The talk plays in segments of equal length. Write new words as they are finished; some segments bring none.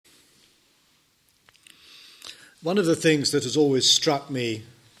One of the things that has always struck me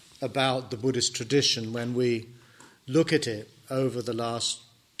about the Buddhist tradition when we look at it over the last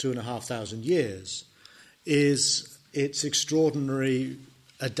 2,500 years is its extraordinary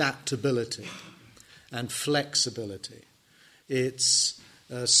adaptability and flexibility, its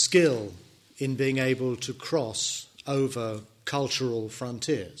skill in being able to cross over cultural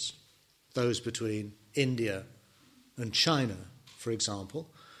frontiers, those between India and China, for example,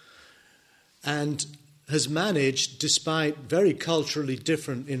 and has managed, despite very culturally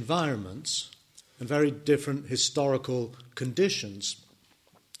different environments and very different historical conditions,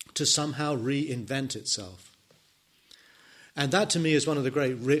 to somehow reinvent itself. And that, to me, is one of the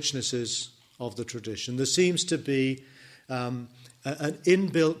great richnesses of the tradition. There seems to be an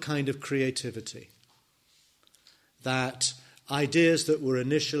inbuilt kind of creativity, that ideas that were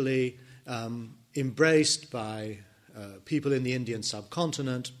initially embraced by people in the Indian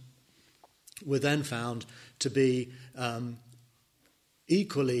subcontinent were then found to be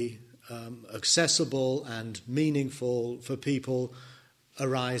equally accessible and meaningful for people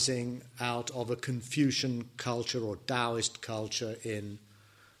arising out of a Confucian culture or Taoist culture in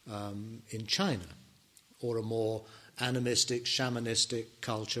China, or a more animistic, shamanistic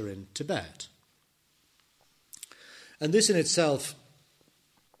culture in Tibet. And this in itself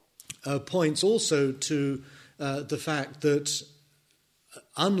points also to the fact that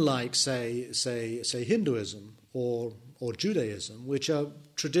unlike, say Hinduism or Judaism, which are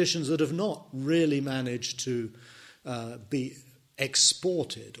traditions that have not really managed to be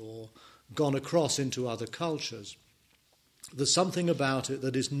exported or gone across into other cultures, there's something about it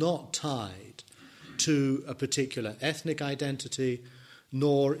that is not tied to a particular ethnic identity,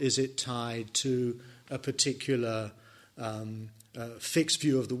 nor is it tied to a particular fixed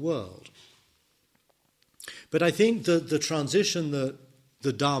view of the world. But I think that the transition that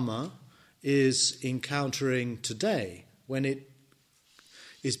the Dharma is encountering today, when it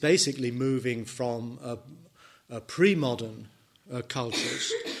is basically moving from a pre-modern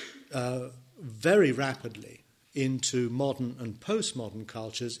cultures very rapidly into modern and postmodern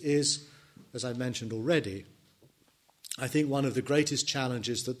cultures, is, as I mentioned already, I think one of the greatest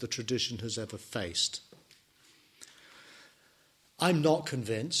challenges that the tradition has ever faced. I'm not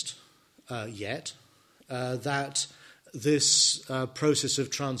convinced yet that this process of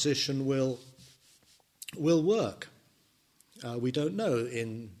transition will work. We don't know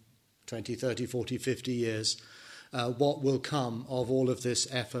in 20, 30, 40, 50 years what will come of all of this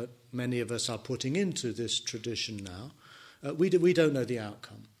effort many of us are putting into this tradition now. We don't know the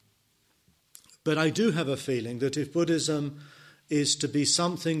outcome. But I do have a feeling that if Buddhism is to be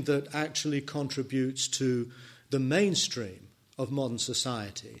something that actually contributes to the mainstream of modern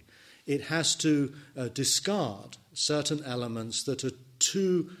society, it has to discard certain elements that are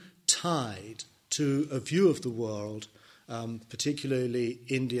too tied to a view of the world, particularly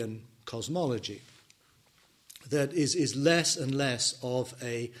Indian cosmology, that is less and less of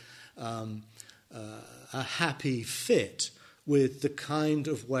a happy fit with the kind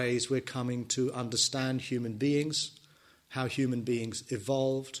of ways we're coming to understand human beings, how human beings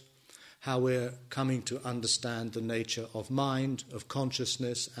evolved, how we're coming to understand the nature of mind, of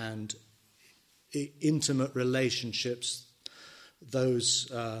consciousness, and intimate relationships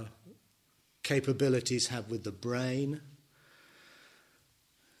those capabilities have with the brain.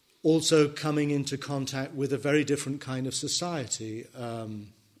 Also coming into contact with a very different kind of society,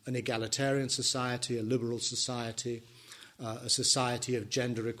 an egalitarian society, a liberal society, a society of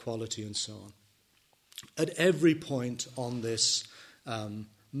gender equality, and so on. At every point on this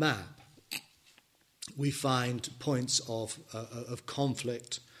map, we find points of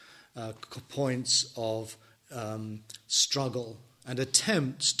conflict, points of struggle, and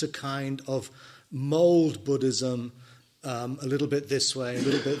attempts to kind of mold Buddhism a little bit this way, a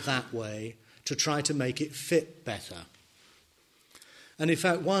little bit that way, to try to make it fit better. And in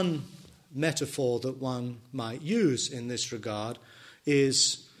fact, one metaphor that one might use in this regard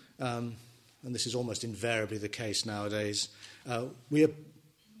is, and this is almost invariably the case nowadays,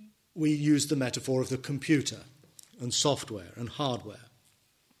 we use the metaphor of the computer and software and hardware.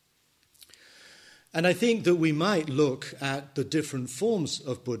 And I think that we might look at the different forms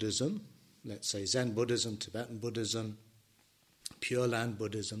of Buddhism, let's say Zen Buddhism, Tibetan Buddhism, Pure Land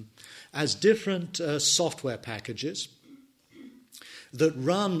Buddhism, as different software packages that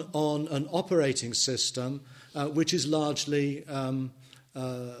run on an operating system which is largely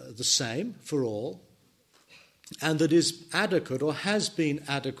the same for all, and that is adequate or has been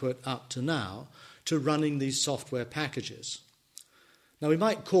adequate up to now to running these software packages. Now, we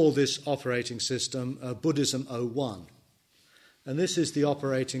might call this operating system Buddhism 01. And this is the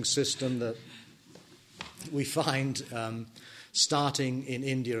operating system that we find starting in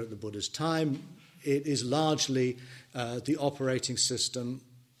India at the Buddha's time, it is largely the operating system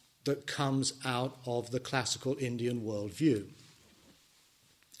that comes out of the classical Indian worldview.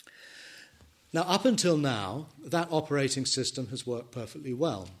 Now, up until now, that operating system has worked perfectly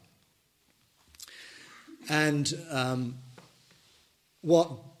well. And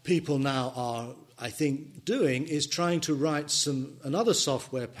what people now are, I think, doing is trying to write another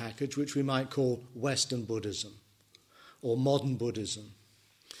software package which we might call Western Buddhism or modern Buddhism.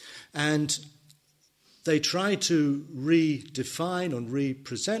 And they try to redefine and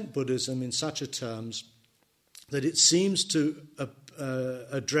represent Buddhism in such a terms that it seems to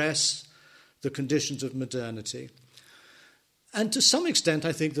address the conditions of modernity. And to some extent,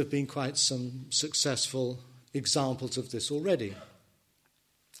 I think there have been quite some successful examples of this already.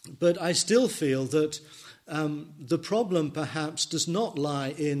 But I still feel that the problem perhaps does not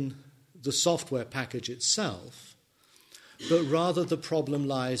lie in the software package itself, but rather the problem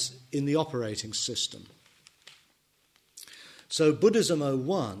lies in the operating system. So Buddhism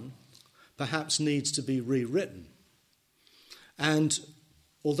 01 perhaps needs to be rewritten. And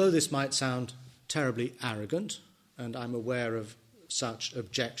although this might sound terribly arrogant, and I'm aware of such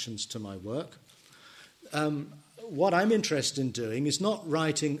objections to my work, what I'm interested in doing is not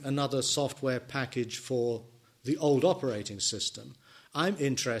writing another software package for the old operating system. I'm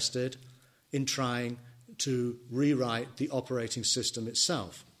interested in trying to rewrite the operating system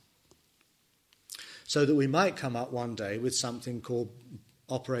itself, so that we might come up one day with something called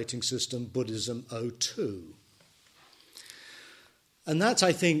Operating System Buddhism 02. And that's,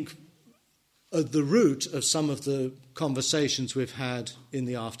 I think, at the root of some of the conversations we've had in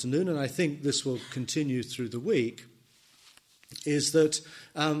the afternoon, and I think this will continue through the week, is that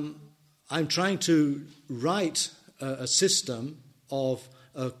I'm trying to write a system of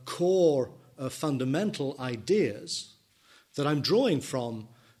core fundamental ideas that I'm drawing from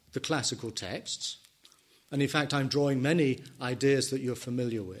the classical texts. And in fact, I'm drawing many ideas that you're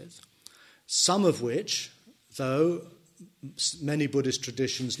familiar with, some of which, though, many Buddhist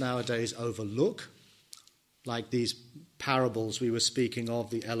traditions nowadays overlook, like these parables we were speaking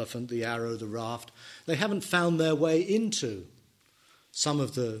of, the elephant, the arrow, the raft. They haven't found their way into some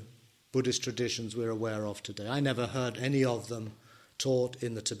of the Buddhist traditions we're aware of today. I never heard any of them taught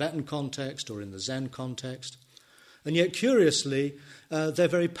in the Tibetan context or in the Zen context. And yet, curiously, they're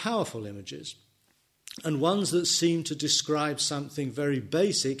very powerful images, and ones that seem to describe something very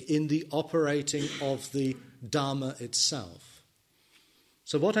basic in the operating of the Dharma itself.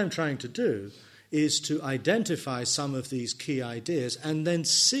 So what I'm trying to do is to identify some of these key ideas and then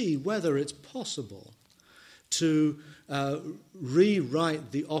see whether it's possible to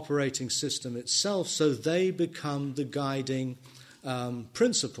rewrite the operating system itself so they become the guiding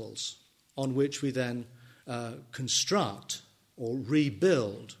principles on which we then construct or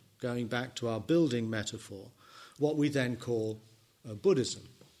rebuild, going back to our building metaphor, what we then call Buddhism.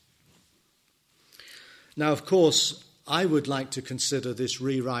 Now, of course, I would like to consider this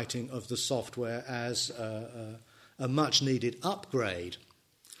rewriting of the software as a much-needed upgrade.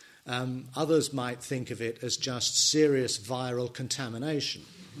 Others might think of it as just serious viral contamination.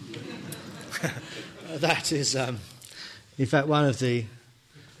 That is, in fact, one of the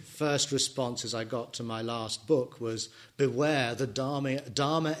first responses I got to my last book was, "Beware, the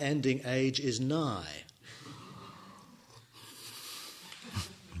Dharma ending age is nigh."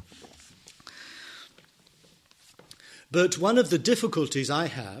 But one of the difficulties I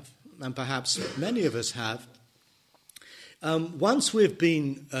have, and perhaps many of us have, once we've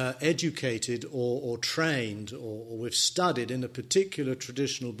been educated or trained or we've studied in a particular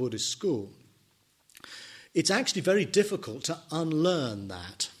traditional Buddhist school, it's actually very difficult to unlearn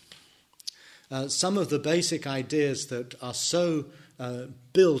that. Some of the basic ideas that are so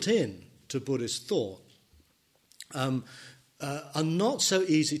built in to Buddhist thought are not so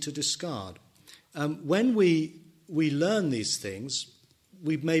easy to discard. When we learn these things,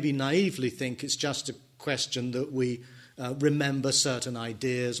 we maybe naively think it's just a question that we remember certain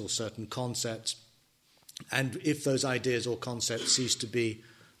ideas or certain concepts, and if those ideas or concepts cease to be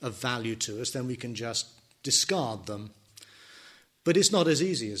of value to us, then we can just discard them. But it's not as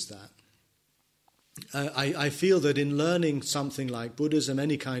easy as that. I feel that in learning something like Buddhism,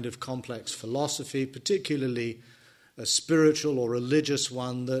 any kind of complex philosophy, particularly a spiritual or religious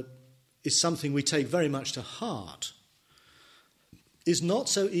one that is something we take very much to heart, is not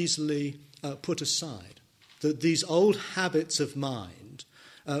so easily put aside. That these old habits of mind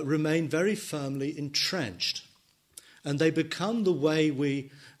remain very firmly entrenched, and they become the way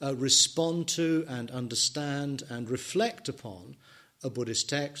we respond to and understand and reflect upon a Buddhist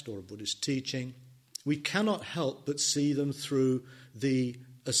text or a Buddhist teaching, we cannot help but see them through the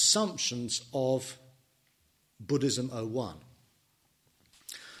assumptions of Buddhism 01.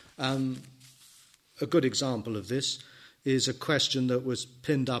 A good example of this is a question that was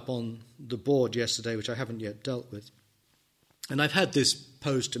pinned up on the board yesterday, which I haven't yet dealt with. And I've had this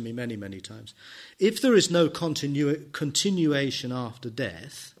posed to me many, many times. If there is no continuation after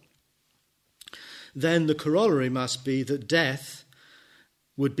death, then the corollary must be that death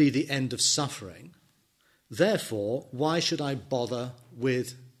would be the end of suffering. Therefore, why should I bother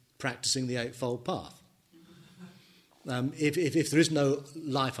with practicing the Eightfold Path? If there is no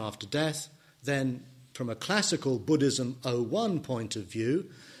life after death, then from a classical Buddhism 01 point of view,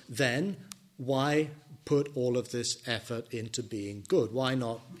 then why put all of this effort into being good? Why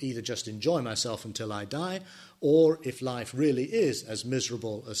not either just enjoy myself until I die, or if life really is as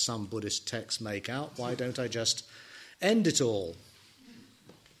miserable as some Buddhist texts make out, why don't I just end it all?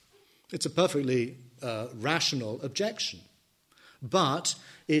 It's a perfectly rational objection. But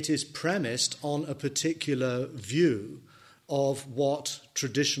it is premised on a particular view of what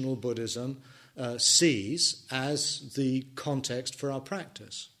traditional Buddhism sees as the context for our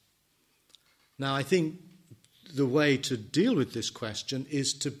practice. Now, I think the way to deal with this question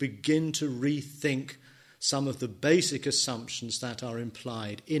is to begin to rethink some of the basic assumptions that are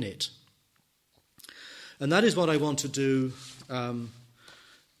implied in it. And that is what I want to do,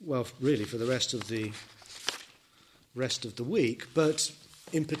 really for the rest of the week. But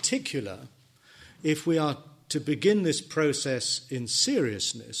in particular, if we are to begin this process in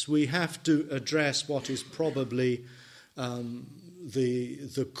seriousness, we have to address what is probably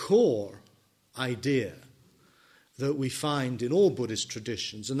the core idea that we find in all Buddhist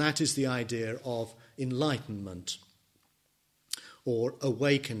traditions, and that is the idea of enlightenment or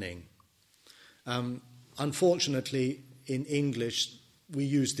awakening. Unfortunately, in English, we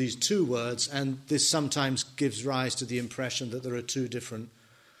use these two words, and this sometimes gives rise to the impression that there are two different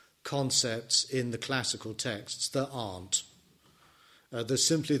concepts in the classical texts. There aren't. There's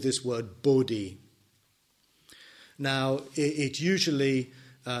simply this word bodhi. Now, it usually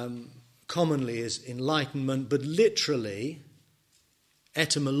commonly is enlightenment, but literally,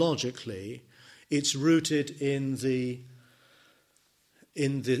 etymologically, it's rooted in the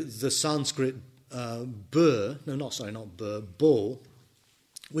Sanskrit bo,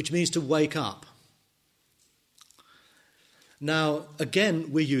 which means to wake up. Now,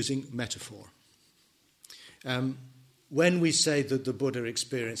 again, we're using metaphor. When we say that the Buddha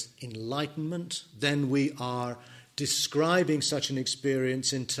experienced enlightenment, then we are describing such an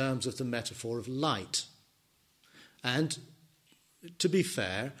experience in terms of the metaphor of light. And to be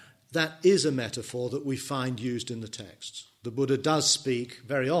fair, that is a metaphor that we find used in the text. The Buddha does speak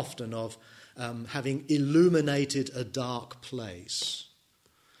very often of having illuminated a dark place.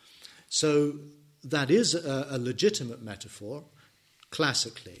 So that is a legitimate metaphor,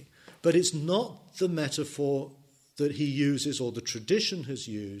 classically, but it's not the metaphor that he uses or the tradition has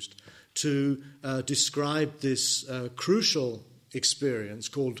used to describe this crucial experience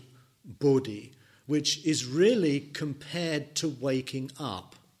called bodhi, which is really compared to waking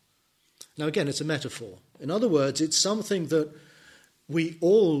up. Now, again, it's a metaphor. In other words, it's something that we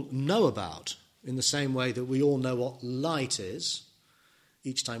all know about in the same way that we all know what light is.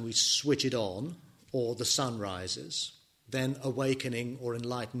 Each time we switch it on or the sun rises, then awakening or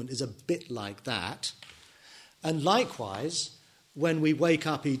enlightenment is a bit like that. And likewise, when we wake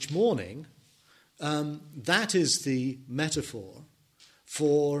up each morning, that is the metaphor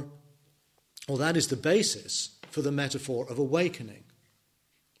for, or that is the basis for the metaphor of awakening.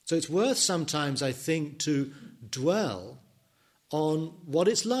 So it's worth sometimes, I think, to dwell on what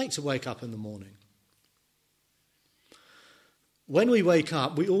it's like to wake up in the morning. When we wake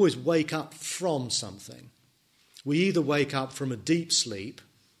up, we always wake up from something. We either wake up from a deep sleep,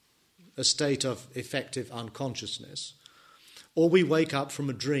 a state of effective unconsciousness, or we wake up from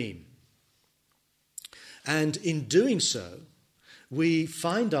a dream. And in doing so, we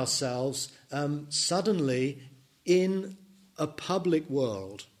find ourselves suddenly in a public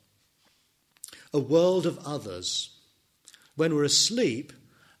world, a world of others. When we're asleep,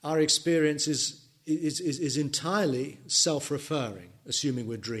 our experience is entirely self-referring, assuming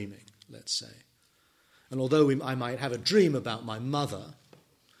we're dreaming, let's say. And although I might have a dream about my mother,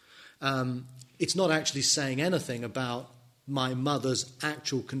 it's not actually saying anything about my mother's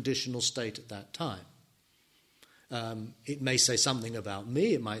actual conditional state at that time. It may say something about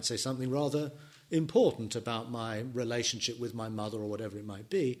me, it might say something rather important about my relationship with my mother or whatever it might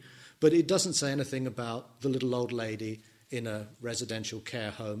be, but it doesn't say anything about the little old lady in a residential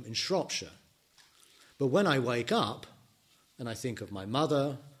care home in Shropshire. But when I wake up and I think of my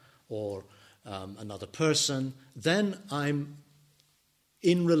mother or another person, then I'm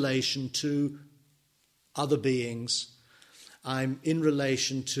in relation to other beings. I'm in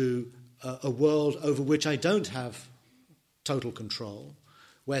relation to a world over which I don't have total control,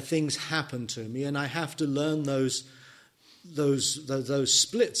 where things happen to me, and I have to learn those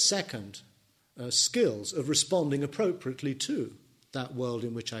split-second skills of responding appropriately to that world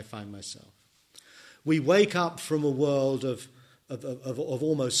in which I find myself. We wake up from a world of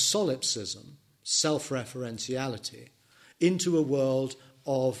almost solipsism, self-referentiality, into a world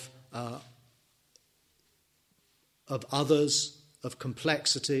of others, of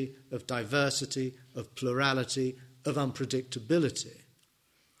complexity, of diversity, of plurality, of unpredictability.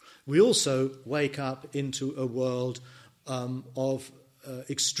 We also wake up into a world of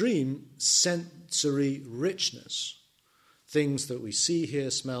extreme sensory richness, things that we see, hear,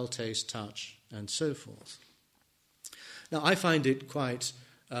 smell, taste, touch, and so forth. Now, I find it quite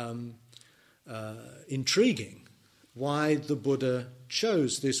intriguing why the Buddha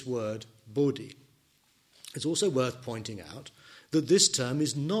chose this word bodhi. It's also worth pointing out that this term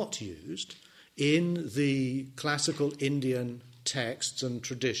is not used in the classical Indian texts and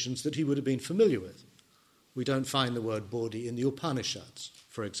traditions that he would have been familiar with. We don't find the word bodhi in the Upanishads,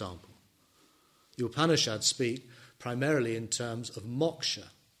 for example. The Upanishads speak primarily in terms of moksha,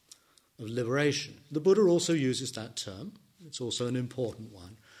 of liberation. The Buddha also uses that term. It's also an important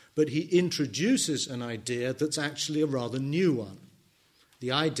one. But he introduces an idea that's actually a rather new one.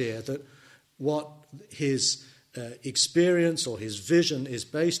 The idea that what his experience or his vision is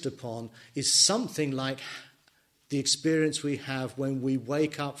based upon is something like the experience we have when we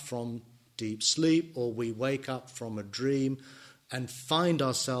wake up from deep sleep or we wake up from a dream and find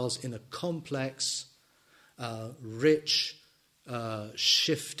ourselves in a complex, rich,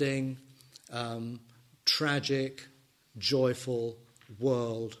 shifting, tragic, joyful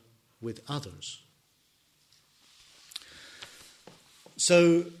world with others.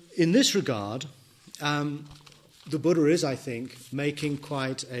 So in this regard, the Buddha is, I think, making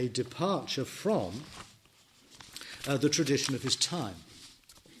quite a departure from the tradition of his time.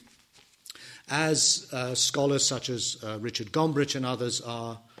 As scholars such as Richard Gombrich and others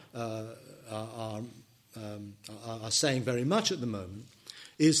are saying very much at the moment,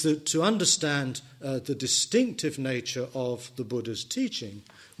 is that to understand the distinctive nature of the Buddha's teaching,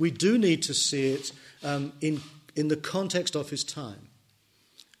 we do need to see it in the context of his time.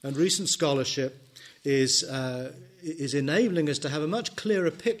 And recent scholarship is enabling us to have a much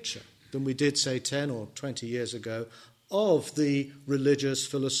clearer picture than we did, say, 10 or 20 years ago of the religious,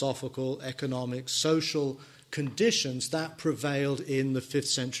 philosophical, economic, social conditions that prevailed in the 5th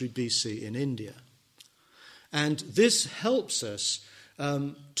century BC in India. And this helps us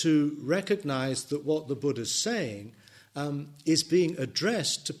to recognize that what the Buddha is saying is being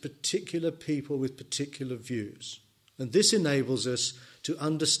addressed to particular people with particular views. And this enables us to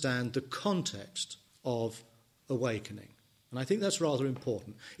understand the context of awakening. And I think that's rather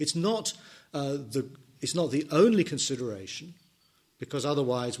important. It's not the only consideration, because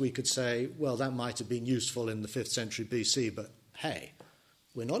otherwise we could say, well, that might have been useful in the 5th century BC, but hey,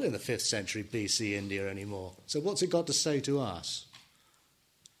 we're not in the 5th century BC India anymore. So what's it got to say to us?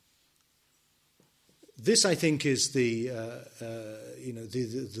 This, I think, is the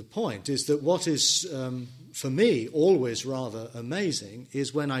point, is that what is, for me, always rather amazing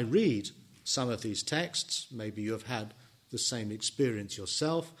is when I read some of these texts, maybe you have had the same experience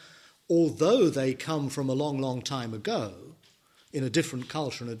yourself, although they come from a long, long time ago, in a different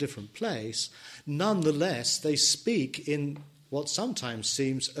culture and a different place, nonetheless they speak in what sometimes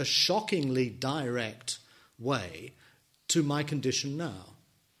seems a shockingly direct way to my condition now.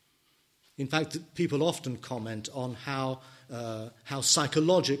 In fact, people often comment on how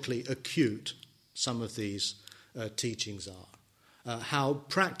psychologically acute some of these teachings are, how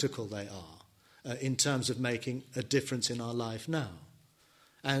practical they are in terms of making a difference in our life now.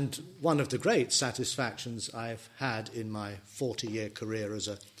 And one of the great satisfactions I've had in my 40-year career as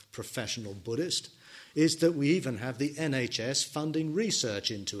a professional Buddhist is that we even have the NHS funding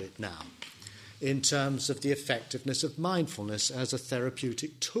research into it now, in terms of the effectiveness of mindfulness as a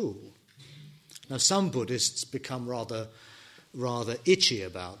therapeutic tool. Now, some Buddhists become rather itchy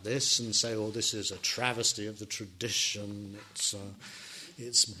about this and say, oh, this is a travesty of the tradition,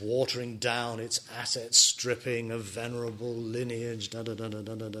 it's watering down, it's asset stripping a venerable lineage,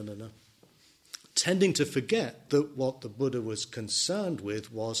 tending to forget that what the Buddha was concerned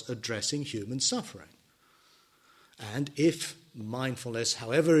with was addressing human suffering. And if mindfulness,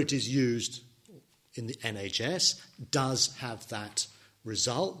 however it is used in the NHS, does have that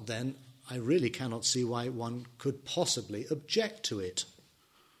result, then I really cannot see why one could possibly object to it.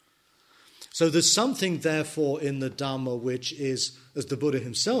 So there's something, therefore, in the Dhamma which is, as the Buddha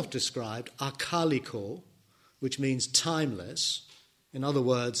himself described, akaliko, which means timeless. In other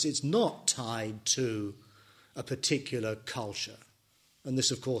words, it's not tied to a particular culture. And this,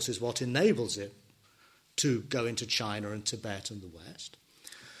 of course, is what enables it to go into China and Tibet and the West.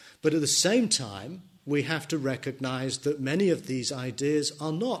 But at the same time, we have to recognize that many of these ideas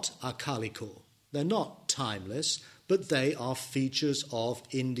are not akaliko. They're not timeless, but they are features of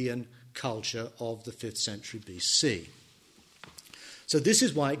Indian culture of the 5th century BC. So this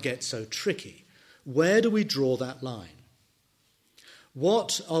is why it gets so tricky. Where do we draw that line?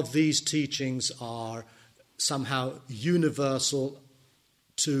 What of these teachings are somehow universal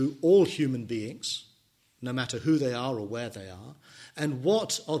to all human beings, no matter who they are or where they are, and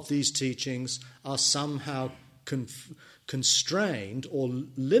what of these teachings are somehow constrained or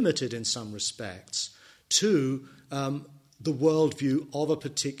limited in some respects to the worldview of a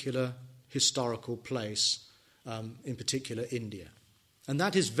particular historical place, in particular India. And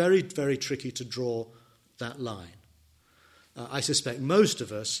that is very, very tricky to draw that line. I suspect most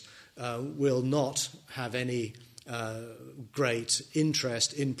of us will not have any great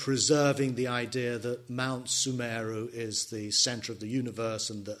interest in preserving the idea that Mount Sumeru is the centre of the universe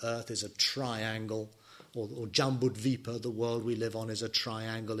and the Earth is a triangle, or Jambudvipa, the world we live on, is a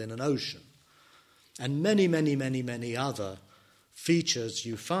triangle in an ocean. And many, many, many, many other features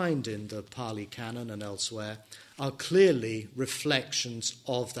you find in the Pali Canon and elsewhere are clearly reflections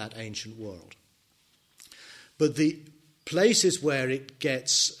of that ancient world. But the places where it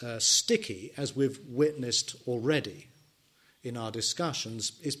gets sticky, as we've witnessed already in our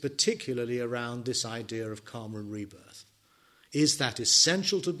discussions, is particularly around this idea of karma and rebirth. Is that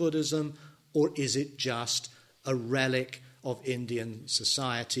essential to Buddhism, or is it just a relic of Indian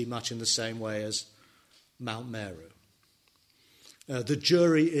society, much in the same way as Mount Meru? The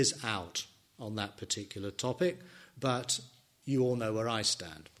jury is out on that particular topic, but you all know where I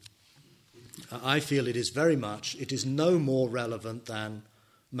stand. I feel it is no more relevant than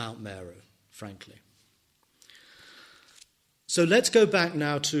Mount Meru, frankly. So let's go back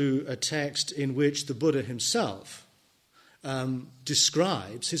now to a text in which the Buddha himself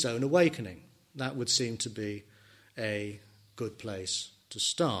describes his own awakening. That would seem to be a good place to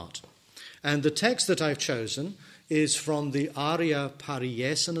start. And the text that I've chosen is from the Arya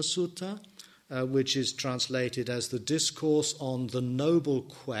Pariyesana Sutta, which is translated as the Discourse on the Noble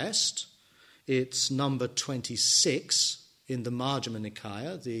Quest. It's number 26 in the Majjhima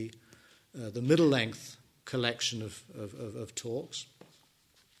Nikaya, the middle-length collection of talks.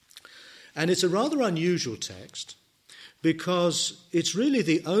 And it's a rather unusual text because it's really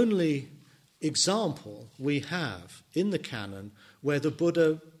the only example we have in the canon where the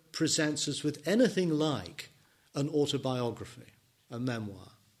Buddha presents us with anything like an autobiography, a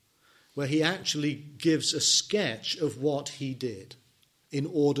memoir, where he actually gives a sketch of what he did in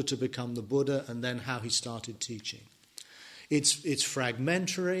order to become the Buddha and then how he started teaching. It's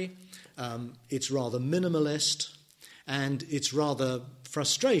fragmentary, it's rather minimalist, and it's rather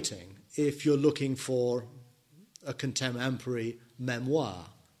frustrating if you're looking for a contemporary memoir.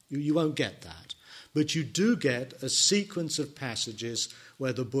 You won't get that. But you do get a sequence of passages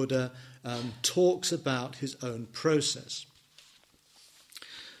where the Buddha talks about his own process.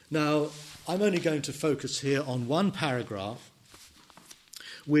 Now, I'm only going to focus here on one paragraph,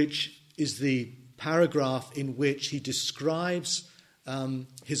 which is the paragraph in which he describes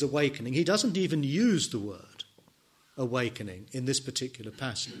his awakening. He doesn't even use the word awakening in this particular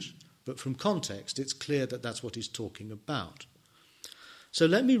passage, but from context it's clear that that's what he's talking about. So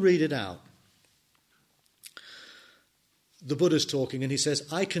let me read it out. The Buddha's talking and he says,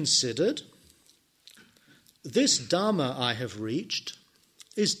 I considered this Dhamma I have reached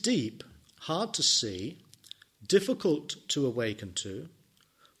is deep, hard to see, difficult to awaken to,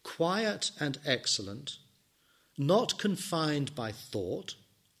 quiet and excellent, not confined by thought,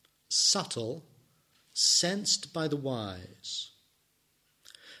 subtle, sensed by the wise.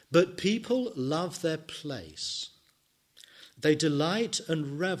 But people love their place. They delight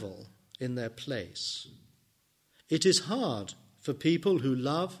and revel in their place. It is hard for people who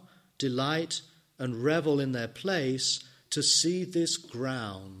love, delight, and revel in their place to see this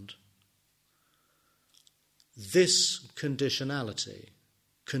ground, this conditionality,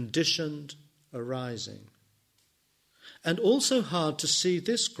 conditioned arising. And also hard to see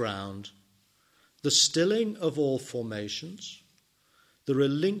this ground, the stilling of all formations, the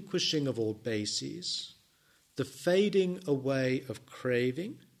relinquishing of all bases, the fading away of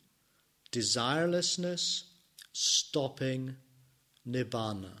craving, desirelessness, stopping,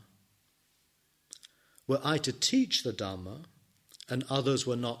 nibbana. Were I to teach the Dhamma and others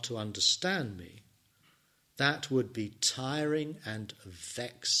were not to understand me, that would be tiring and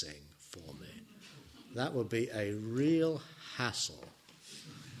vexing for me. That would be a real hassle.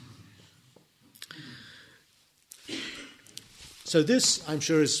 So this, I'm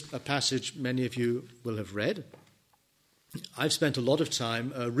sure, is a passage many of you will have read. I've spent a lot of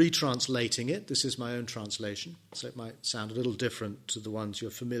time retranslating it. This is my own translation, so it might sound a little different to the ones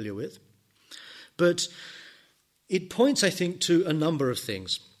you're familiar with. But it points, I think, to a number of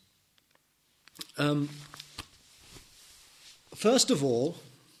things. First of all,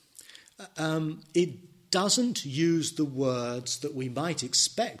 it doesn't use the words that we might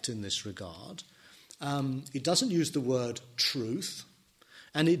expect in this regard. It doesn't use the word truth,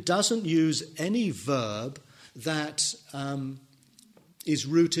 and it doesn't use any verb that is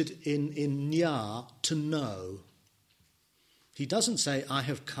rooted in nya, to know. He doesn't say, I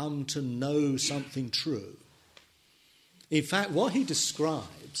have come to know something true. In fact, what he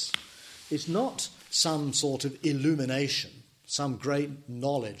describes is not some sort of illumination, some great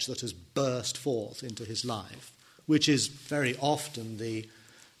knowledge that has burst forth into his life, which is very often the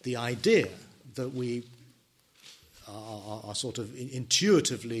idea that we are sort of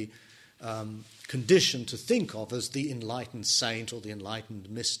intuitively conditioned to think of as the enlightened saint or the enlightened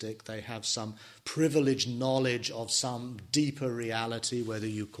mystic. They have some privileged knowledge of some deeper reality, whether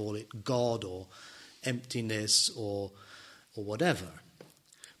you call it God or emptiness or whatever.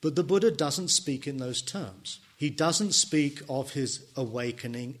 But the Buddha doesn't speak in those terms. He doesn't speak of his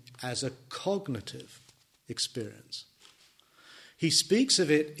awakening as a cognitive experience. He speaks of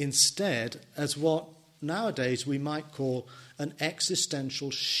it instead as what nowadays we might call an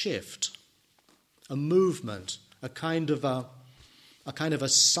existential shift, a movement, a kind of a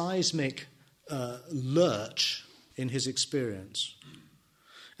seismic lurch in his experience.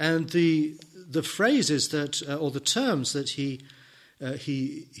 And the phrases that, or the terms that he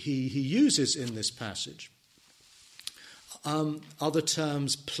uses in this passage are the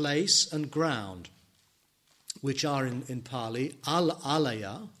terms place and ground, which are in Pali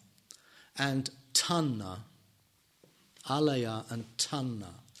alaya and tanna. Alaya and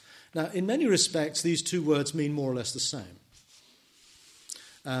tanna. Now, in many respects, these two words mean more or less the same.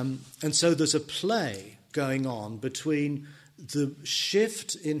 And so there's a play going on between the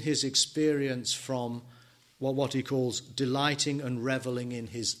shift in his experience from what he calls delighting and reveling in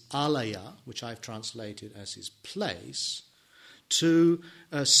his alaya, which I've translated as his place, to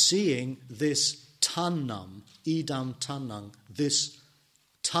seeing this tannam, idam tannam, this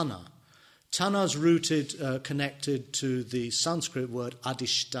tanna. Tanna's rooted, connected to the Sanskrit word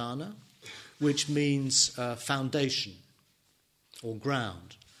adhisthana, which means foundation or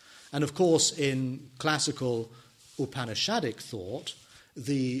ground. And of course, in classical Upanishadic thought,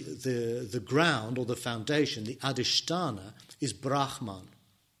 the ground or the foundation, the adhisthana, is Brahman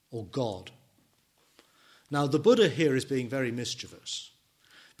or God. Now, the Buddha here is being very mischievous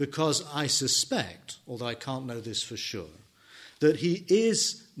because I suspect, although I can't know this for sure, that he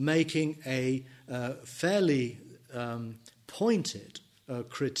is making a fairly pointed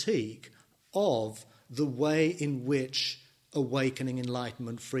critique of the way in which awakening,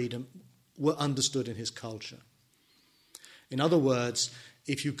 enlightenment, freedom were understood in his culture. In other words,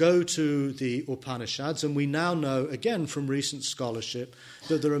 if you go to the Upanishads, and we now know, again from recent scholarship,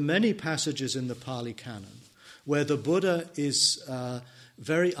 that there are many passages in the Pali Canon where the Buddha is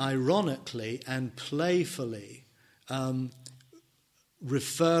very ironically and playfully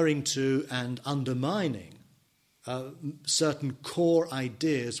referring to and undermining certain core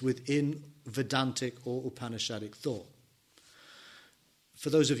ideas within Vedantic or Upanishadic thought. For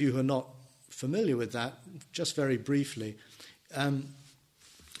those of you who are not familiar with that, just very briefly,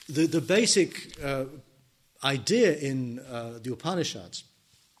 the basic idea in the Upanishads,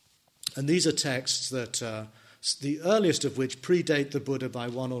 and these are texts that the earliest of which predate the Buddha by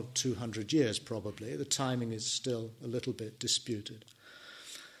 100 or 200 years probably. The timing is still a little bit disputed.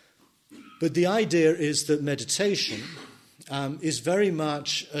 But the idea is that meditation is very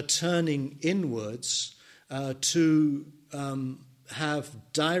much a turning inwards to have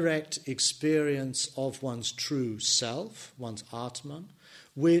direct experience of one's true self, one's Atman,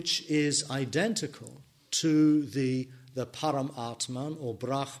 which is identical to the Param Atman or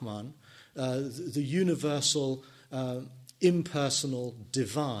Brahman, the universal, impersonal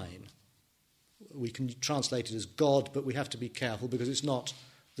divine. We can translate it as God, but we have to be careful because it's not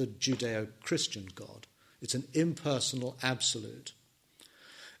the Judeo-Christian God. It's an impersonal absolute.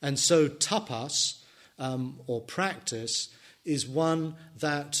 And so tapas, or practice, is one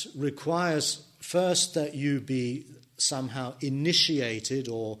that requires first that you be somehow initiated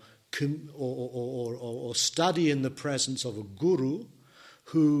or or study in the presence of a guru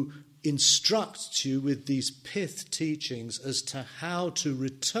who instructs you with these pith teachings as to how to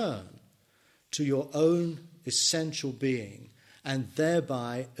return to your own essential being and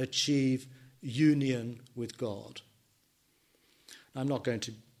thereby achieve union with God. I'm not going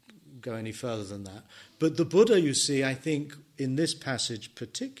to go any further than that. But the Buddha, you see, I think in this passage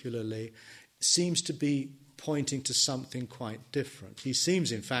particularly, seems to be pointing to something quite different. He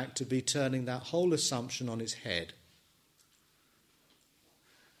seems, in fact, to be turning that whole assumption on its head.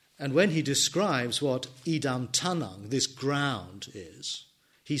 And when he describes what idam tanang, this ground, is,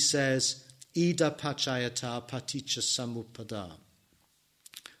 he says, ida pachayata paticca samuppada.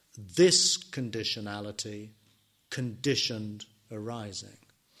 This conditionality, conditioned arising.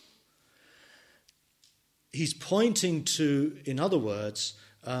 He's pointing to, in other words,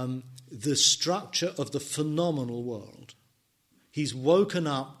 the structure of the phenomenal world. He's woken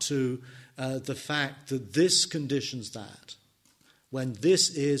up to the fact that this conditions that. When this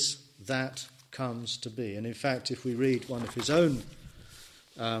is, that comes to be. And in fact, if we read one of his own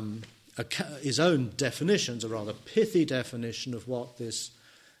definitions, a rather pithy definition of what this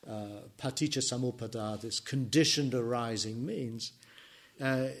paticca samuppada, this conditioned arising, means,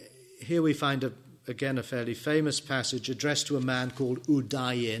 here we find again a fairly famous passage addressed to a man called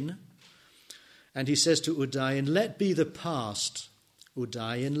Udayin. And he says to Udayin, let be the past,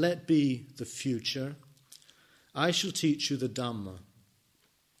 Udayin, let be the future. I shall teach you the Dhamma.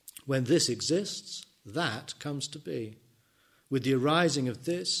 When this exists, that comes to be. With the arising of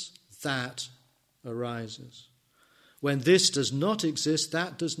this, that arises. When this does not exist,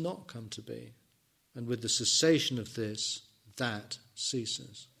 that does not come to be. And with the cessation of this, that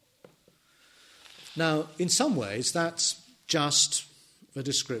ceases. Now, in some ways, that's just a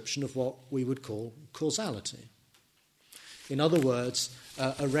description of what we would call causality. In other words,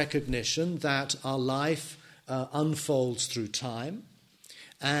 a recognition that our life unfolds through time,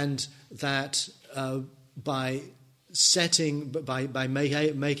 and that by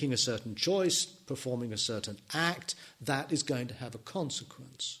making a certain choice, performing a certain act, that is going to have a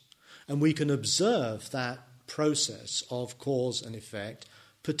consequence. And we can observe that process of cause and effect,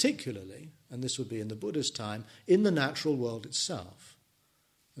 particularly, and this would be in the Buddha's time, in the natural world itself.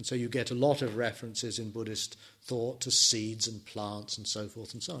 And so you get a lot of references in Buddhist thought to seeds and plants and so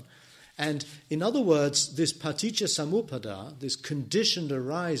forth and so on. And in other words, this paticca samuppada, this conditioned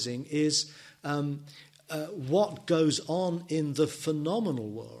arising, is what goes on in the phenomenal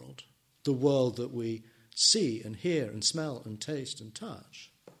world, the world that we see and hear and smell and taste and touch.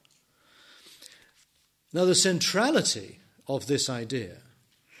 Now, the centrality of this idea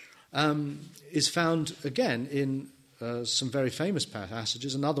is found again in some very famous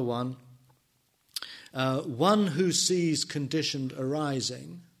passages. Another one who sees conditioned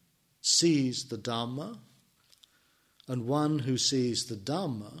arising sees the Dhamma, and one who sees the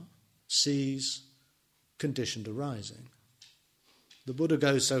Dhamma sees conditioned arising. The Buddha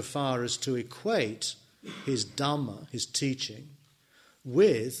goes so far as to equate his Dhamma, his teaching,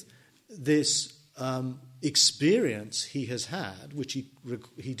 with this experience he has had, which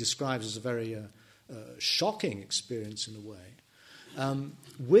he describes as a very shocking experience in a way,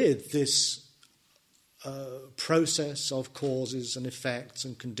 with this process of causes and effects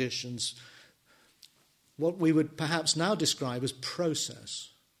and conditions, what we would perhaps now describe as process.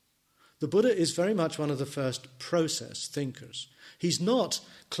 The Buddha is very much one of the first process thinkers. He's not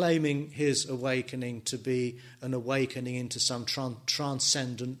claiming his awakening to be an awakening into some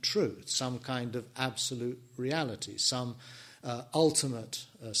transcendent truth, some kind of absolute reality, some ultimate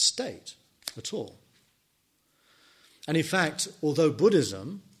state at all. And in fact, although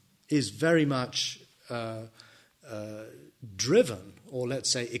Buddhism is very much driven, or let's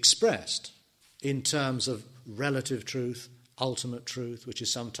say expressed, in terms of relative truth, ultimate truth, which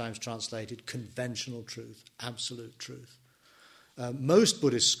is sometimes translated conventional truth, absolute truth. Most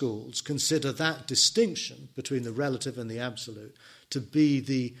Buddhist schools consider that distinction between the relative and the absolute to be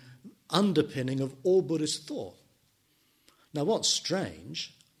the underpinning of all Buddhist thought. Now, what's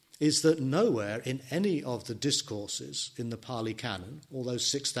strange is that nowhere in any of the discourses in the Pali Canon, all those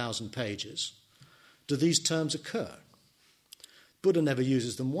 6,000 pages, do these terms occur. Buddha never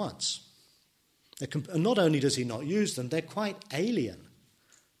uses them once. And not only does he not use them, they're quite alien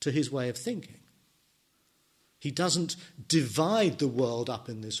to his way of thinking. He doesn't divide the world up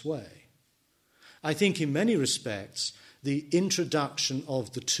in this way. I think in many respects, the introduction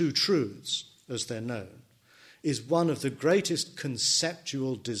of the two truths, as they're known, is one of the greatest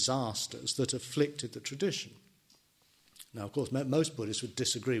conceptual disasters that afflicted the tradition. Now, of course, most Buddhists would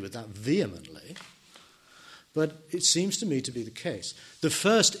disagree with that vehemently, But it seems to me to be the case. The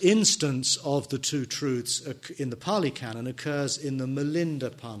first instance of the two truths in the Pali Canon occurs in the Milinda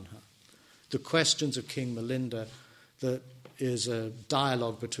Panha, the questions of King Milinda, that is a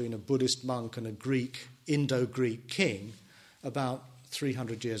dialogue between a Buddhist monk and a Indo-Greek king about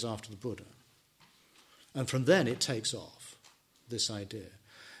 300 years after the Buddha. And from then it takes off, this idea.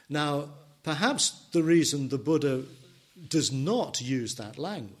 Now, perhaps the reason the Buddha does not use that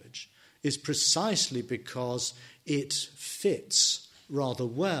language is precisely because it fits rather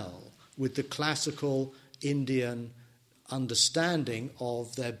well with the classical Indian understanding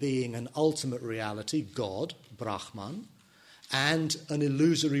of there being an ultimate reality, God, Brahman, and an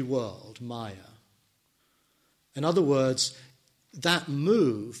illusory world, Maya. In other words, that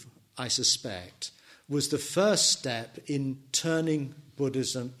move, I suspect, was the first step in turning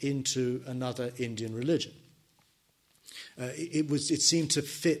Buddhism into another Indian religion. It seemed to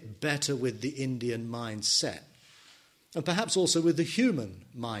fit better with the Indian mindset, and perhaps also with the human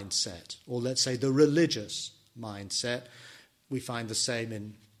mindset, or let's say the religious mindset. We find the same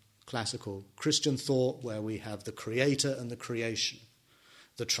in classical Christian thought, where we have the creator and the creation,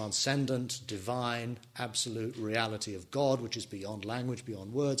 the transcendent, divine, absolute reality of God, which is beyond language,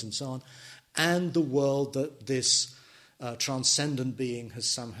 beyond words, and so on, and the world that this transcendent being has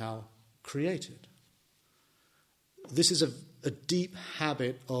somehow created. This is a deep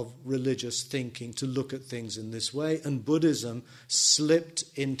habit of religious thinking to look at things in this way, and Buddhism slipped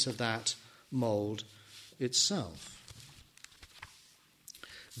into that mold itself.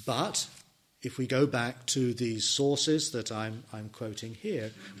 But if we go back to these sources that I'm quoting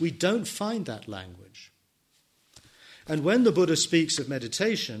here, we don't find that language. And when the Buddha speaks of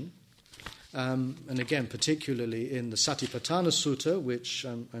meditation, and again particularly in the Satipatthana Sutta, which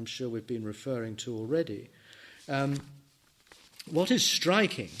I'm sure we've been referring to already, what is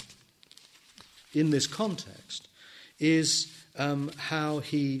striking in this context is how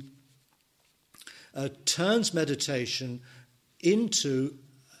he turns meditation into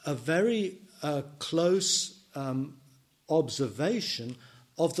a very close observation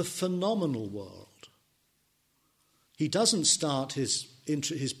of the phenomenal world. He doesn't start his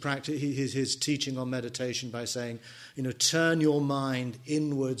teaching on meditation by saying, turn your mind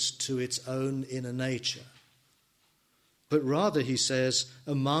inwards to its own inner nature. But rather he says,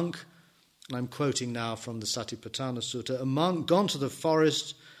 a monk, and I'm quoting now from the Satipatthana Sutta, a monk gone to the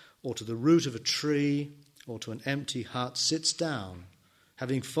forest or to the root of a tree or to an empty hut sits down,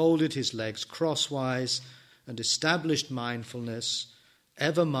 having folded his legs crosswise and established mindfulness.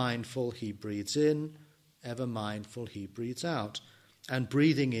 Ever mindful he breathes in, ever mindful he breathes out. And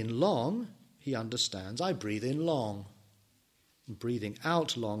breathing in long, he understands, I breathe in long. And breathing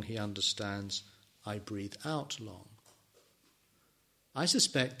out long, he understands, I breathe out long. I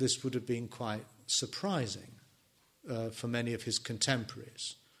suspect this would have been quite surprising for many of his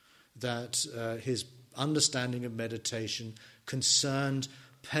contemporaries, that his understanding of meditation concerned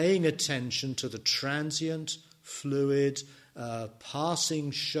paying attention to the transient, fluid,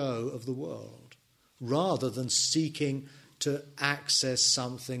 passing show of the world, rather than seeking to access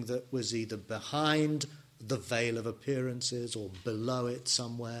something that was either behind the veil of appearances or below it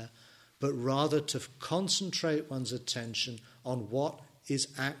somewhere, but rather to concentrate one's attention on what is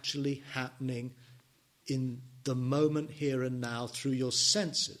actually happening in the moment here and now through your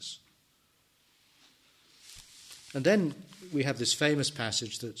senses. And then we have this famous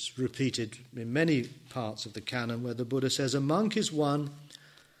passage that's repeated in many parts of the canon, where the Buddha says, a monk is one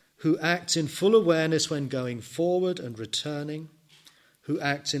who acts in full awareness when going forward and returning, who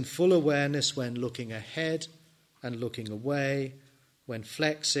acts in full awareness when looking ahead and looking away, when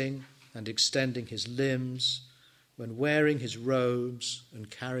flexing and extending his limbs, when wearing his robes and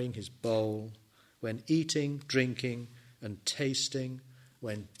carrying his bowl, when eating, drinking and tasting,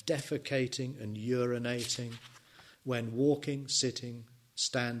 when defecating and urinating, when walking, sitting,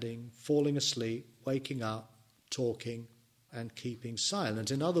 standing, falling asleep, waking up, talking, and keeping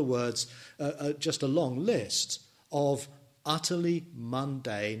silent. In other words, just a long list of utterly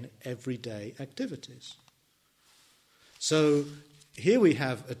mundane, everyday activities. So here we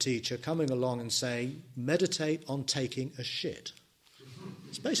have a teacher coming along and saying, meditate on taking a shit.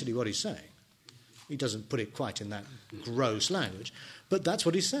 It's basically what he's saying. He doesn't put it quite in that gross language, but that's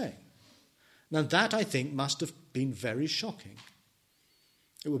what he's saying. Now that, I think, must have been very shocking.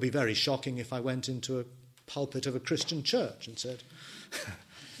 It would be very shocking if I went into a pulpit of a Christian church and said,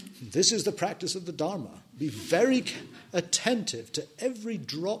 this is the practice of the Dharma. Be very attentive to every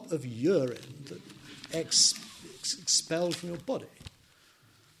drop of urine that expelled from your body.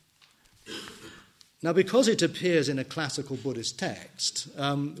 Now, because it appears in a classical Buddhist text,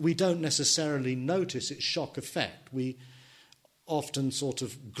 we don't necessarily notice its shock effect. We often sort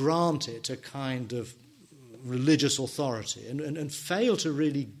of grant it a kind of religious authority and fail to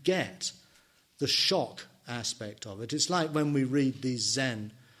really get the shock aspect of it. It's like when we read these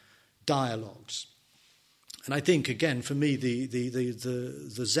Zen dialogues. And I think, again, for me,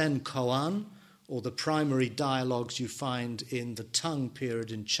 the Zen koan, or the primary dialogues you find in the Tang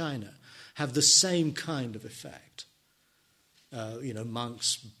period in China, have the same kind of effect.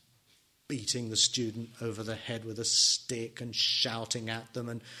 Monks beating the student over the head with a stick and shouting at them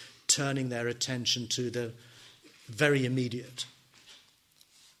and turning their attention to the very immediate.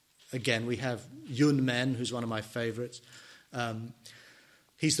 Again, we have Yun Men, who's one of my favourites.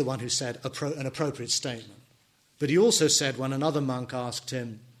 He's the one who said an appropriate statement. But he also said, when another monk asked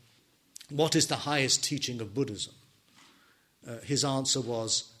him, what is the highest teaching of Buddhism? His answer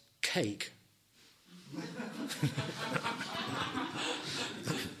was, cake.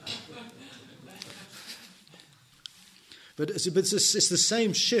 But it's the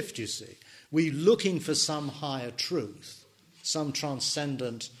same shift, you see. We're looking for some higher truth, some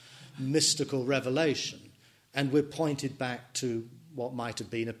transcendent mystical revelation, and we're pointed back to what might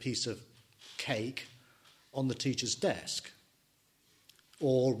have been a piece of cake on the teacher's desk.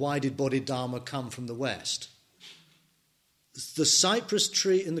 Or why did Bodhidharma come from the West? The cypress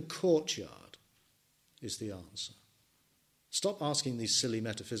tree in the courtyard is the answer. Stop asking these silly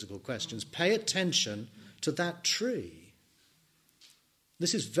metaphysical questions. Pay attention to that tree.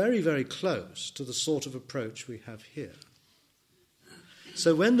 This is very, very close to the sort of approach we have here.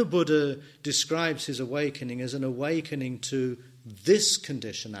 So when the Buddha describes his awakening as an awakening to this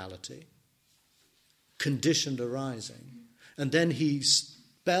conditionality, conditioned arising, and then he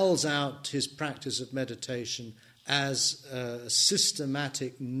spells out his practice of meditation as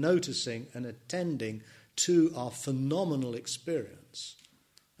systematic noticing and attending to our phenomenal experience.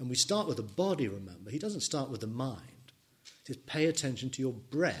 And we start with the body, remember. He doesn't start with the mind. He says, pay attention to your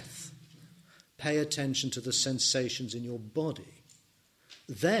breath. Pay attention to the sensations in your body.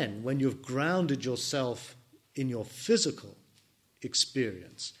 Then, when you've grounded yourself in your physical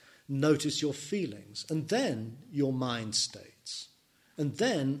experience, notice your feelings, and then your mind states. And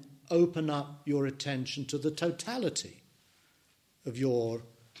then open up your attention to the totality of your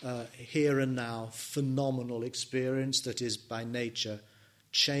here and now phenomenal experience that is by nature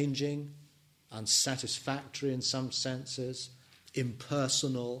changing, unsatisfactory in some senses,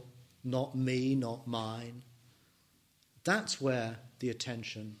 impersonal, not me, not mine. That's where the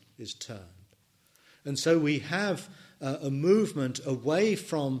attention is turned. And so we have a movement away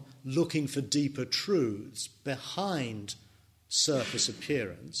from looking for deeper truths behind surface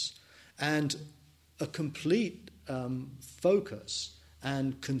appearance and a complete focus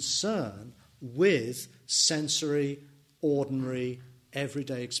and concern with sensory, ordinary,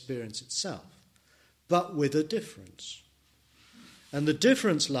 everyday experience itself, but with a difference. And the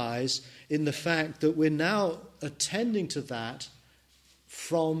difference lies in the fact that we're now attending to that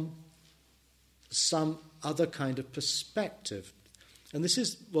from some other kind of perspective. And this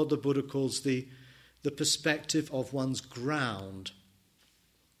is what the Buddha calls the perspective of one's ground.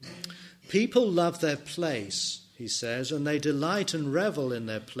 People love their place, he says, and they delight and revel in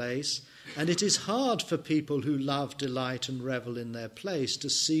their place, and it is hard for people who love, delight, and revel in their place to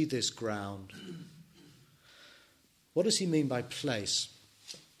see this ground. What does he mean by place?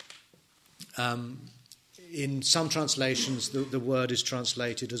 In some translations, the word is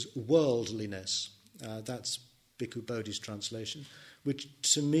translated as worldliness. That's Bhikkhu Bodhi's translation, which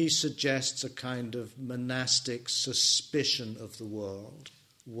to me suggests a kind of monastic suspicion of the world,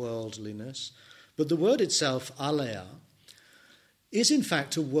 worldliness. But the word itself, aleya, is in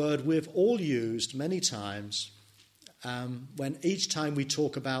fact a word we've all used many times when each time we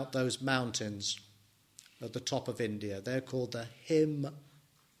talk about those mountains at the top of India. They're called the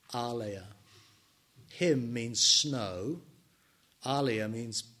Himalaya. Him means snow. Alaya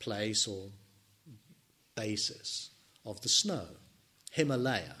means place or basis of the snow.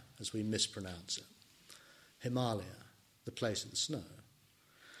 Himalaya, as we mispronounce it. Himalaya, the place of the snow.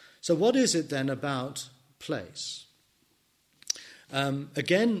 So what is it then about place?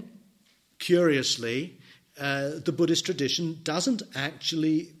 Again, curiously, the Buddhist tradition doesn't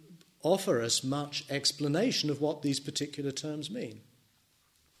actually offer us much explanation of what these particular terms mean.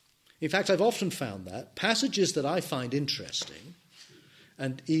 In fact, I've often found that passages that I find interesting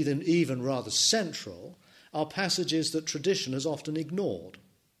and even rather central are passages that tradition has often ignored,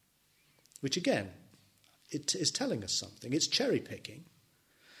 which again, it is telling us something. It's cherry-picking.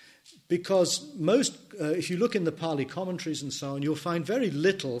 Because if you look in the Pali commentaries and so on, you'll find very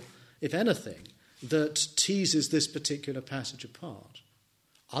little, if anything, that teases this particular passage apart.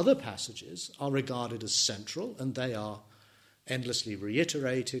 Other passages are regarded as central, and they are endlessly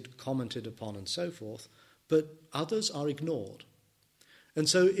reiterated, commented upon, and so forth, but others are ignored. And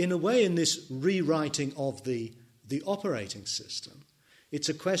so, in a way, in this rewriting of the operating system, it's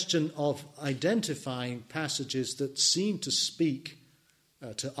a question of identifying passages that seem to speak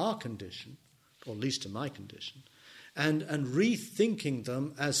to our condition, or at least to my condition, and rethinking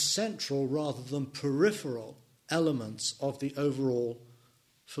them as central rather than peripheral elements of the overall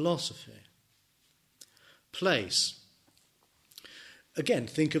philosophy. Place. Again,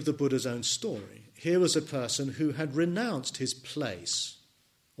 think of the Buddha's own story. Here was a person who had renounced his place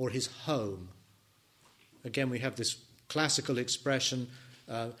or his home. Again, we have this classical expression,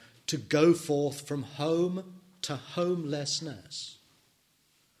 to go forth from home to homelessness.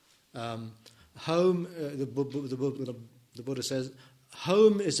 Home, the Buddha says,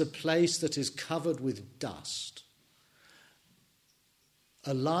 home is a place that is covered with dust.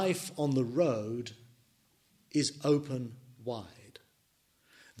 A life on the road is open wide.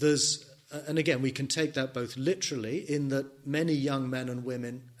 And again, we can take that both literally, in that many young men and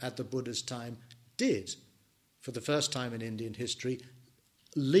women at the Buddha's time did, for the first time in Indian history,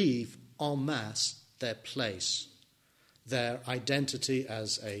 leave en masse their place, their identity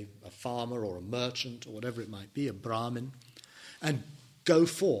as a farmer or a merchant or whatever it might be, a Brahmin, and go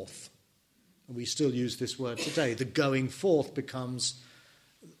forth. And we still use this word today. The going forth becomes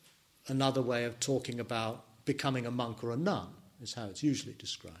another way of talking about becoming a monk or a nun, is how it's usually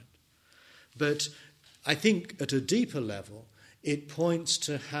described. But I think at a deeper level, it points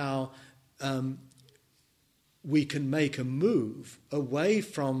to how we can make a move away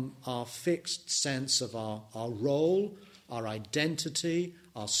from our fixed sense of our role, our identity,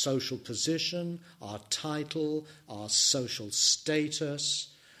 our social position, our title, our social status,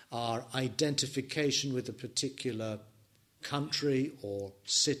 our identification with a particular country or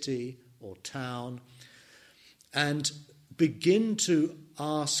city or town, and begin to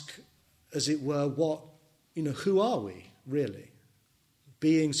ask, as it were, who are we really?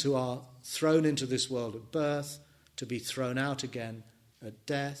 Beings who are thrown into this world at birth, to be thrown out again at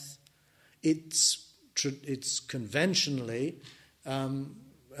death. It's conventionally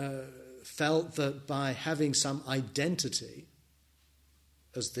felt that by having some identity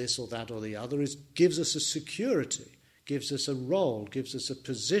as this or that or the other gives us a security, gives us a role, gives us a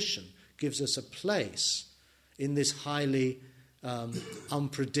position, gives us a place in this highly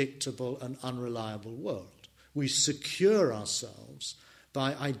unpredictable and unreliable world. We secure ourselves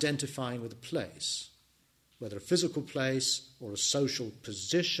by identifying with a place, whether a physical place or a social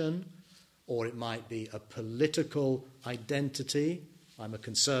position, or it might be a political identity. I'm a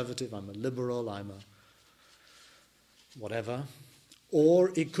conservative, I'm a liberal, I'm a whatever.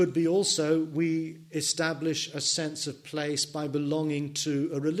 Or it could be also we establish a sense of place by belonging to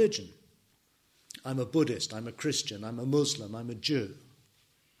a religion. I'm a Buddhist, I'm a Christian, I'm a Muslim, I'm a Jew.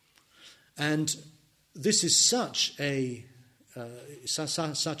 And this is such a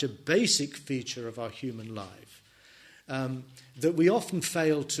basic feature of our human life that we often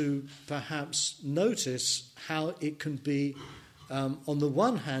fail to perhaps notice how it can be, on the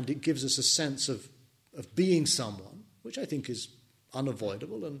one hand, it gives us a sense of being someone, which I think is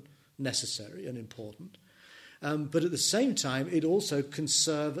unavoidable and necessary and important. But at the same time, it also can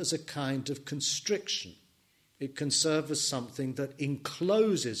serve as a kind of constriction. It can serve as something that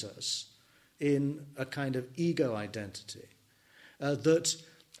encloses us in a kind of ego identity that,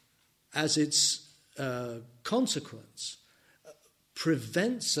 as its consequence,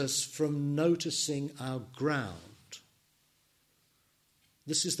 prevents us from noticing our ground.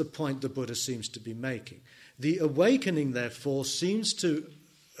 This is the point the Buddha seems to be making. The awakening, therefore, seems to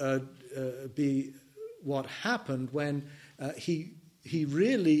be what happened when he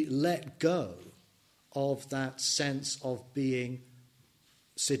really let go of that sense of being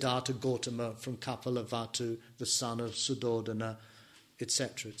Siddhartha Gautama from Kapilavatthu, the son of Suddhodana,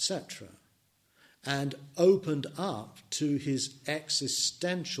 etc., etc., and opened up to his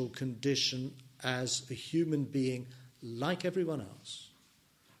existential condition as a human being like everyone else.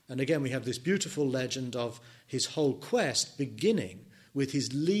 And again, we have this beautiful legend of his whole quest beginning with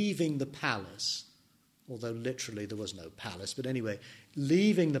his leaving the palace, although literally there was no palace, but anyway,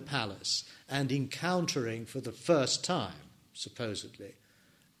 leaving the palace and encountering for the first time, supposedly,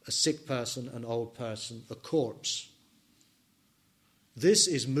 a sick person, an old person, a corpse. This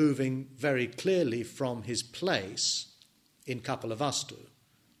is moving very clearly from his place in Kapilavatthu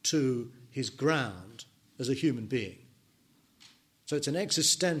to his ground as a human being. So it's an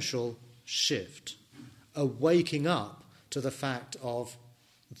existential shift, a waking up to the fact of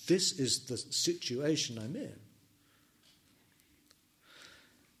This is the situation I'm in.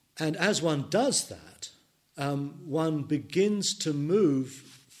 And as one does that, one begins to move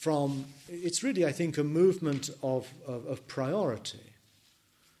from, it's really, I think, a movement of priority.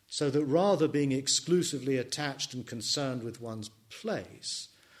 So that rather being exclusively attached and concerned with one's place,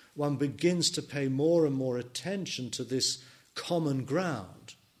 one begins to pay more and more attention to this common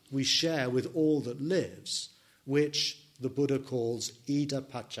ground we share with all that lives, which the Buddha calls ida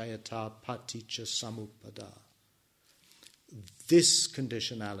paccayata paticca samuppada. This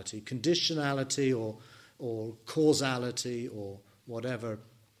conditionality or causality or whatever,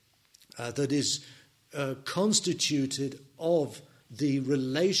 that is constituted of the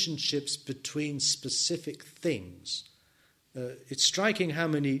relationships between specific things. It's striking how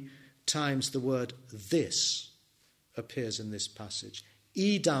many times the word this appears in this passage.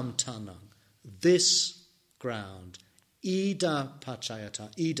 Idam tanang, this ground. Ida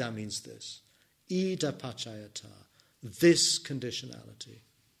paccayata, ida means this. Ida paccayata, this conditionality.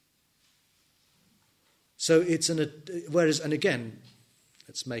 So it's whereas, and again,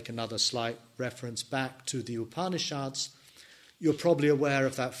 let's make another slight reference back to the Upanishads. You're probably aware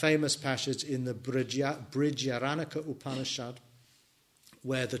of that famous passage in the Brihadaranyaka Upanishad,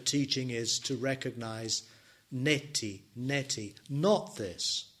 where the teaching is to recognize neti, not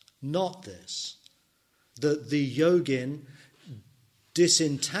this. That the yogin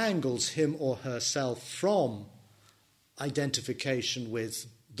disentangles him or herself from identification with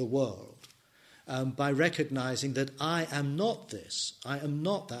the world by recognizing that I am not this, I am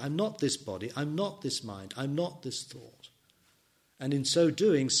not that, I'm not this body, I'm not this mind, I'm not this thought. And in so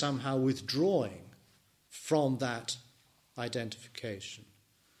doing, somehow withdrawing from that identification.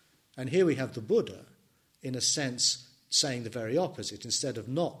 And here we have the Buddha, in a sense, saying the very opposite. Instead of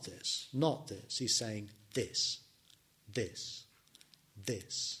not this, he's saying this.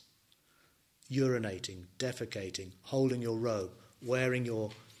 Urinating, defecating, holding your robe,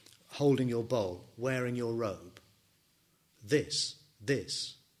 holding your bowl, wearing your robe. This.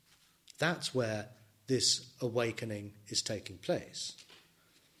 That's where this awakening is taking place.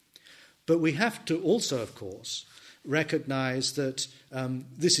 But we have to also, of course, recognize that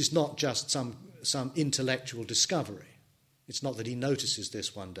this is not just some intellectual discovery. It's not that he notices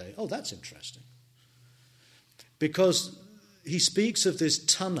this one day. Oh, that's interesting. Because he speaks of this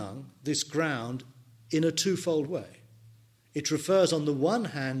tanang, this ground, in a twofold way. It refers on the one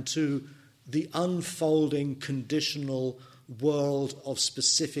hand to the unfolding conditional world of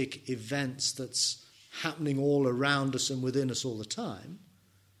specific events that's happening all around us and within us all the time.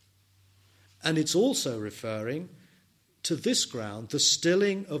 And it's also referring to this ground, the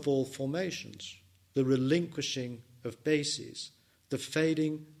stilling of all formations, the relinquishing of bases, the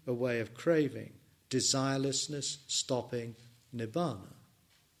fading away of craving, desirelessness, stopping, nibbana.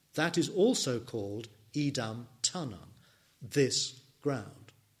 That is also called idam tanang, this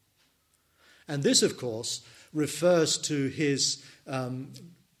ground. And this, of course, refers to his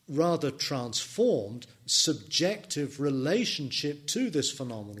rather transformed subjective relationship to this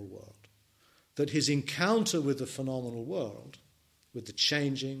phenomenal world. That his encounter with the phenomenal world, with the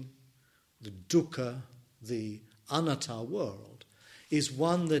changing, the dukkha, the anatta world, is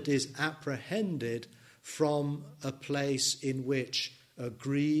one that is apprehended from a place in which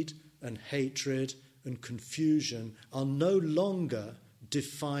greed and hatred and confusion are no longer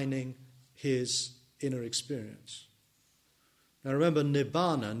defining his inner experience. Now remember,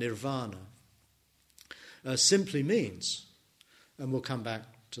 nirvana, simply means, and we'll come back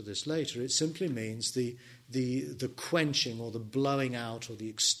to this later, it simply means the quenching or the blowing out or the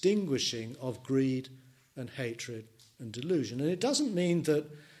extinguishing of greed and hatred and delusion. And it doesn't mean that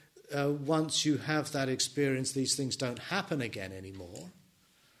once you have that experience, these things don't happen again anymore.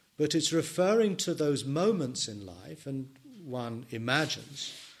 But it's referring to those moments in life, and one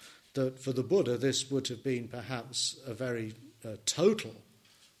imagines that for the Buddha this would have been perhaps a very total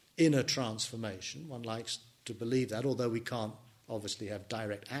inner transformation. One likes to believe that, although we can't obviously have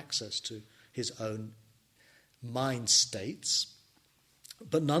direct access to his own mind states.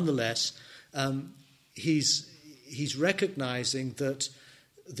 But nonetheless, he's recognizing that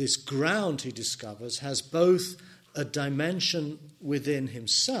this ground he discovers has both a dimension within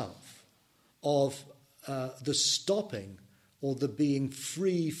himself of the stopping or the being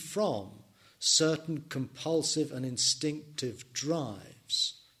free from certain compulsive and instinctive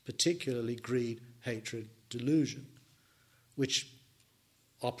drives, particularly greed, hatred, delusion, which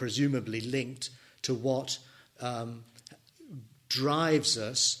are presumably linked to what drives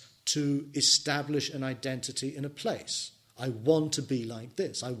us to establish an identity in a place. I want to be like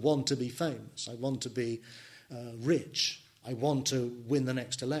this. I want to be famous. I want to be rich. I want to win the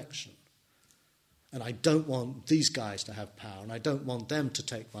next election. And I don't want these guys to have power, and I don't want them to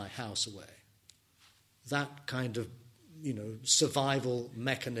take my house away. That kind of, survival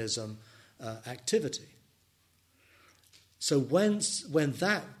mechanism activity. So when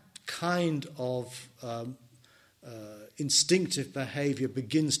that kind of instinctive behavior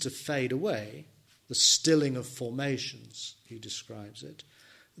begins to fade away, the stilling of formations, he describes it,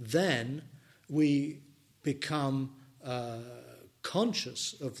 then we become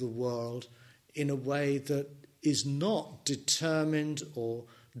conscious of the world in a way that is not determined or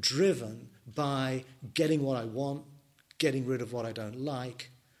driven by getting what I want, getting rid of what I don't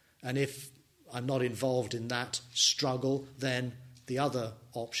like, and if I'm not involved in that struggle, then the other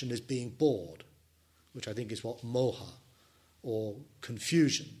option is being bored, which I think is what moha, or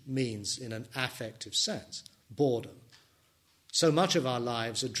confusion, means in an affective sense, boredom. So much of our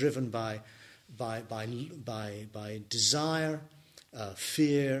lives are driven by desire,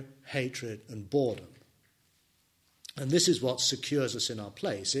 fear, hatred, and boredom. And this is what secures us in our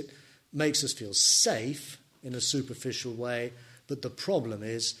place. It makes us feel safe in a superficial way, but the problem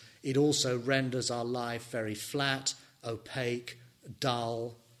is it also renders our life very flat, opaque,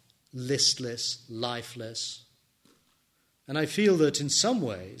 dull, listless, lifeless. And I feel that in some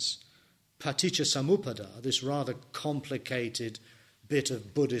ways, paticca samuppada, this rather complicated bit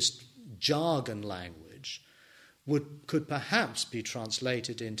of Buddhist jargon language, could perhaps be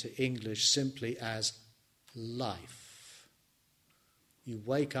translated into English simply as life. You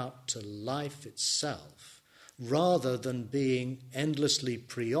wake up to life itself, rather than being endlessly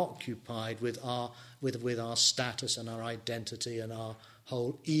preoccupied with our status and our identity and our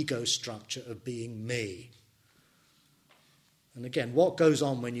whole ego structure of being me. And again, what goes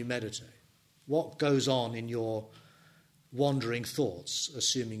on when you meditate? What goes on in your wandering thoughts,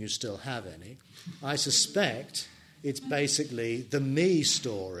 assuming you still have any? I suspect it's basically the me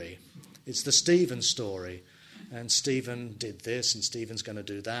story. It's the Stephen story. And Stephen did this, and Stephen's going to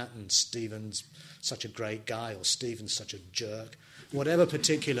do that, and Stephen's such a great guy, or Stephen's such a jerk. Whatever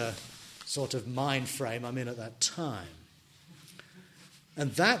particular sort of mind frame I'm in at that time.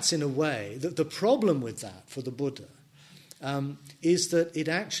 And that's, in a way, that the problem with that for the Buddha is that it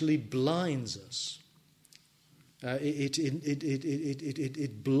actually blinds us. It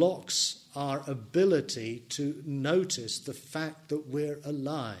blocks our ability to notice the fact that we're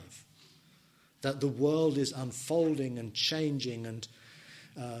alive, that the world is unfolding and changing and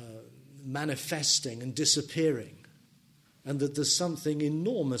manifesting and disappearing, and that there's something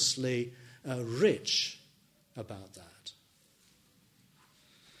enormously rich about that.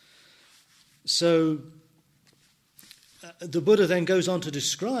 So the Buddha then goes on to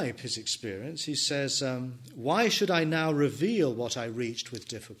describe his experience. He says, why should I now reveal what I reached with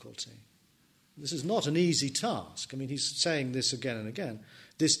difficulty? This is not an easy task. I mean, he's saying this again and again.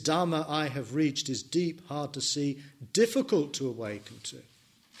 This Dhamma I have reached is deep, hard to see, difficult to awaken to.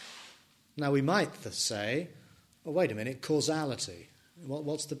 Now we might say, oh, wait a minute, causality.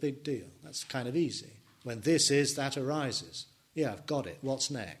 What's the big deal? That's kind of easy. When this is, that arises. Yeah, I've got it. What's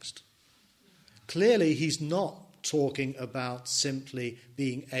next? Clearly he's not talking about simply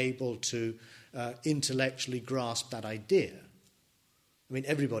being able to intellectually grasp that idea. I mean,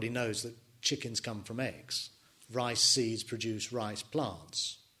 everybody knows that chickens come from eggs. Rice seeds produce rice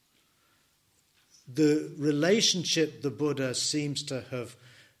plants. The relationship the Buddha seems to have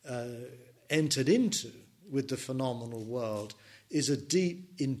entered into with the phenomenal world is a deep,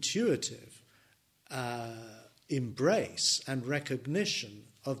 intuitive embrace and recognition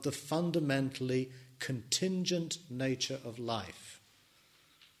of the fundamentally contingent nature of life.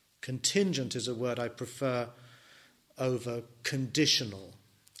 Contingent is a word I prefer over conditional.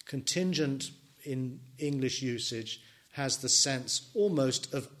 Contingent in English usage has the sense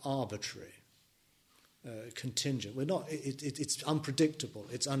almost of arbitrary. Contingent. It's unpredictable,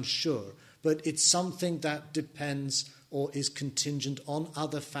 it's unsure, but it's something that depends or is contingent on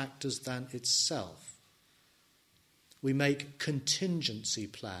other factors than itself. We make contingency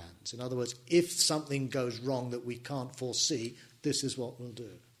plans. In other words, if something goes wrong that we can't foresee, this is what we'll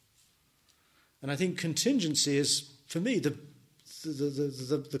do. And I think contingency is, for me, the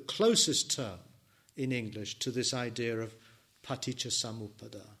closest term in English to this idea of paticca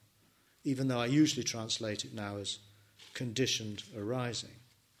samuppada, even though I usually translate it now as conditioned arising.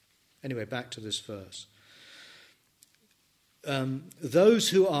 Anyway, back to this verse. Those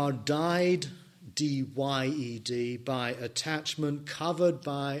who are dyed, D-Y-E-D, by attachment, covered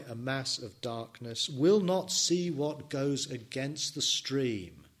by a mass of darkness, will not see what goes against the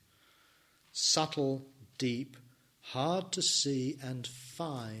stream. Subtle, deep, hard to see and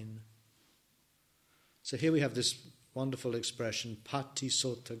fine. So here we have this wonderful expression,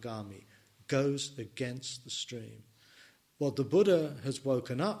 patisotagami, goes against the stream. What the Buddha has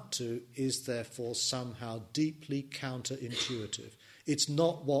woken up to is therefore somehow deeply counterintuitive. It's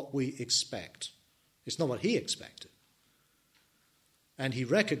not what we expect. It's not what he expected. And he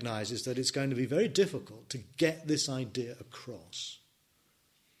recognizes that it's going to be very difficult to get this idea across.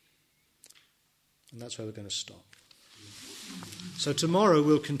 And that's where we're going to stop. So tomorrow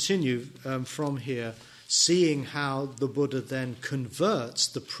we'll continue from here, seeing how the Buddha then converts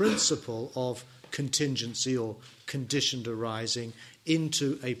the principle of contingency or conditioned arising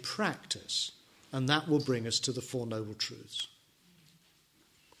into a practice. And that will bring us to the Four Noble Truths.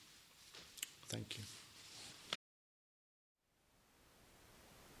 Thank you.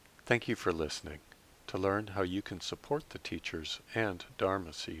 Thank you for listening. To learn how you can support the teachers and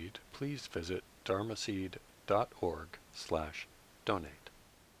Dharma Seed, please visit dharmaseed.org/donate.